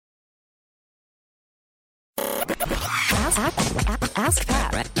Ask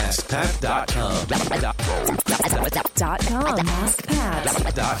Pat. AskPat.com.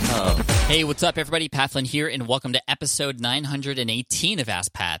 AskPat.com. Hey, what's up, everybody? Pat Flynn here, and welcome to episode 918 of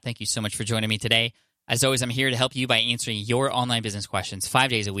Ask Pat. Thank you so much for joining me today. As always, I'm here to help you by answering your online business questions 5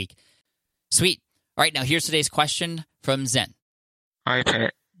 days a week. Sweet. All right, now here's today's question from Zen. Hi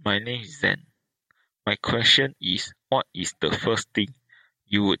Pat, my name is Zen. My question is, what is the first thing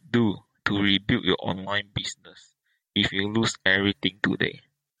you would do to rebuild your online business if you lose everything today?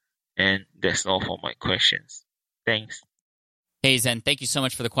 And that's all for my questions. Thanks. Hey, Zen, thank you so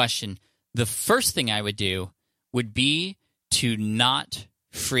much for the question. The first thing I would do would be to not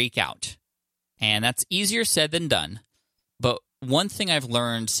freak out. And that's easier said than done. But one thing I've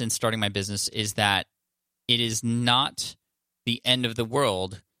learned since starting my business is that it is not the end of the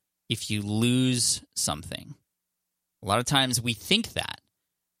world if you lose something. A lot of times we think that,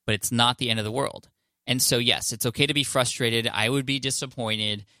 but it's not the end of the world. And so, yes, it's okay to be frustrated. I would be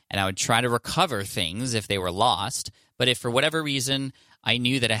disappointed, and I would try to recover things if they were lost. But if for whatever reason I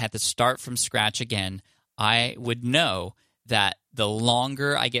knew that I had to start from scratch again, I would know that the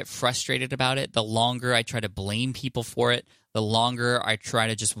longer I get frustrated about it, the longer I try to blame people for it, the longer I try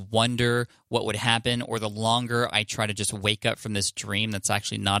to just wonder what would happen, or the longer I try to just wake up from this dream that's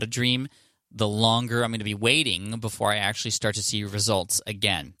actually not a dream, the longer I'm going to be waiting before I actually start to see results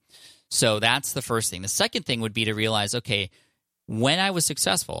again. So that's the first thing. The second thing would be to realize, okay, when I was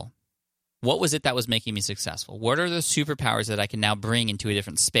successful, what was it that was making me successful? What are the superpowers that I can now bring into a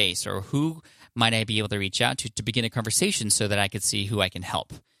different space? Or who might I be able to reach out to begin a conversation so that I could see who I can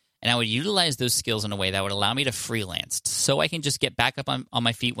help? And I would utilize those skills in a way that would allow me to freelance so I can just get back up on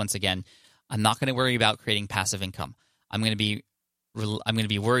my feet once again. I'm not going to worry about creating passive income. I'm going to be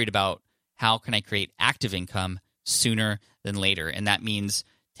worried about how can I create active income sooner than later. And that means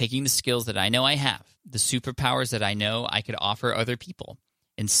taking the skills that I know I have, the superpowers that I know I could offer other people,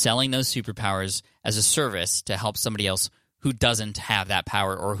 and selling those superpowers as a service to help somebody else who doesn't have that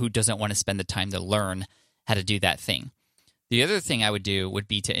power or who doesn't want to spend the time to learn how to do that thing. The other thing I would do would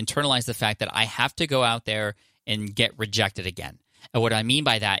be to internalize the fact that I have to go out there and get rejected again. And what I mean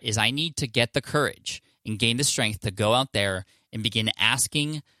by that is I need to get the courage and gain the strength to go out there and begin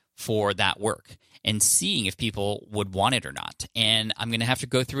asking for that work and seeing if people would want it or not. And I'm going to have to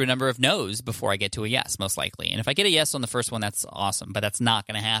go through a number of no's before I get to a yes, most likely. And if I get a yes on the first one, that's awesome, but that's not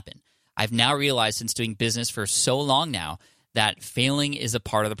going to happen. I've now realized since doing business for so long now that failing is a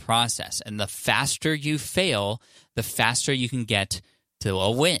part of the process. And the faster you fail, the faster you can get to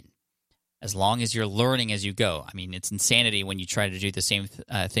a win, as long as you're learning as you go. I mean, it's insanity when you try to do the same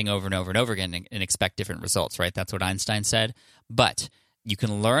thing over and over and over again and expect different results, right? That's what Einstein said. But you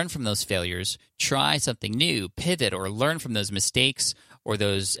can learn from those failures, try something new, pivot, or learn from those mistakes or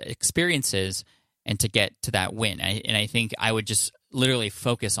those experiences and to get to that win. And I think I would just literally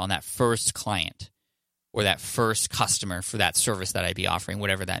focus on that first client or that first customer for that service that I'd be offering,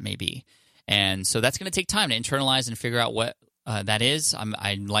 whatever that may be. And so that's going to take time to internalize and figure out what that is.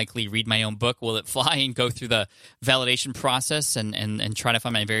 I likely read my own book, Will It Fly, and go through the validation process and try to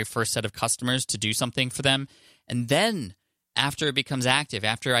find my very first set of customers to do something for them. And then after it becomes active,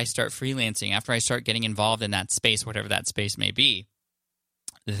 after I start freelancing, after I start getting involved in that space, whatever that space may be,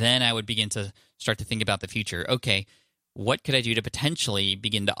 then I would begin to start to think about the future. Okay, what could I do to potentially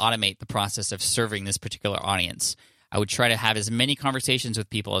begin to automate the process of serving this particular audience? I would try to have as many conversations with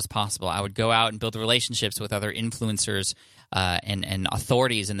people as possible. I would go out and build relationships with other influencers and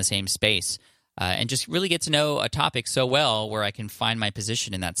authorities in the same space and just really get to know a topic so well where I can find my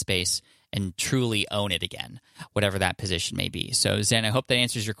position in that space and truly own it again, whatever that position may be. So, Zen, I hope that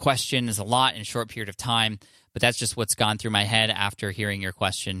answers your question. It's a lot in a short period of time, but that's just what's gone through my head after hearing your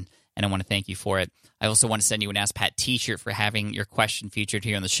question, and I want to thank you for it. I also want to send you an Ask Pat t-shirt for having your question featured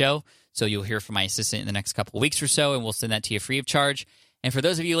here on the show, so you'll hear from my assistant in the next couple of weeks or so, and we'll send that to you free of charge. And for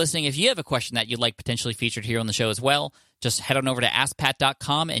those of you listening, if you have a question that you'd like potentially featured here on the show as well, just head on over to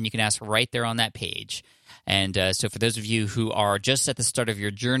AskPat.com, and you can ask right there on that page. And so for those of you who are just at the start of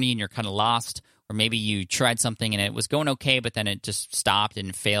your journey and you're kind of lost, or maybe you tried something and it was going okay, but then it just stopped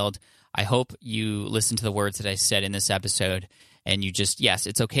and failed, I hope you listen to the words that I said in this episode, and you just, yes,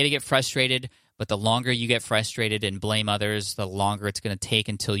 it's okay to get frustrated, but the longer you get frustrated and blame others, the longer it's going to take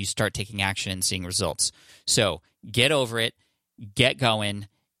until you start taking action and seeing results. So get over it, get going,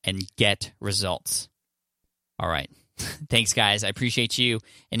 and get results. All right. Thanks, guys. I appreciate you.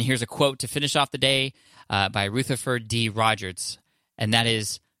 And here's a quote to finish off the day by Rutherford D. Rogers, and that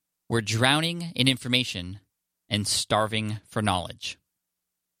is, "We're drowning in information and starving for knowledge."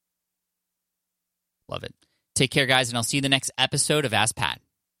 Love it. Take care, guys, and I'll see you in the next episode of Ask Pat.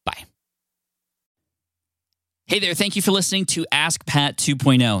 Bye. Hey there, thank you for listening to Ask Pat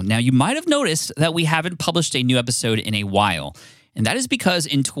 2.0. Now, you might have noticed that we haven't published a new episode in a while, and that is because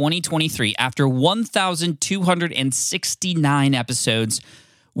in 2023, after 1,269 episodes,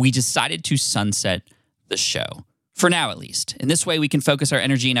 we decided to sunset the show. For now, at least. In this way, we can focus our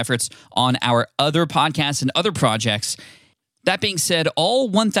energy and efforts on our other podcasts and other projects. That being said, all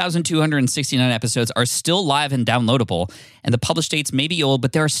 1,269 episodes are still live and downloadable, and the published dates may be old,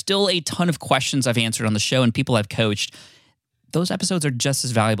 but there are still a ton of questions I've answered on the show and people I've coached. Those episodes are just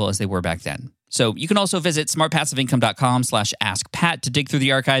as valuable as they were back then. So you can also visit smartpassiveincome.com/askpat to dig through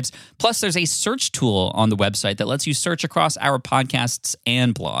the archives. Plus, there's a search tool on the website that lets you search across our podcasts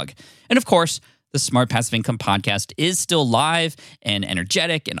and blog. And of course, the Smart Passive Income podcast is still live and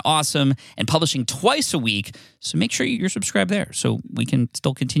energetic and awesome and publishing twice a week. So make sure you're subscribed there so we can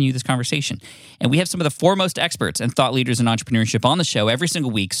still continue this conversation. And we have some of the foremost experts and thought leaders in entrepreneurship on the show every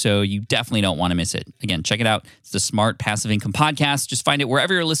single week, so you definitely don't want to miss it. Again, check it out. It's the Smart Passive Income podcast. Just find it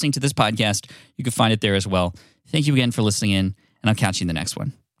wherever you're listening to this podcast. You can find it there as well. Thank you again for listening in, and I'll catch you in the next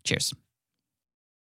one. Cheers.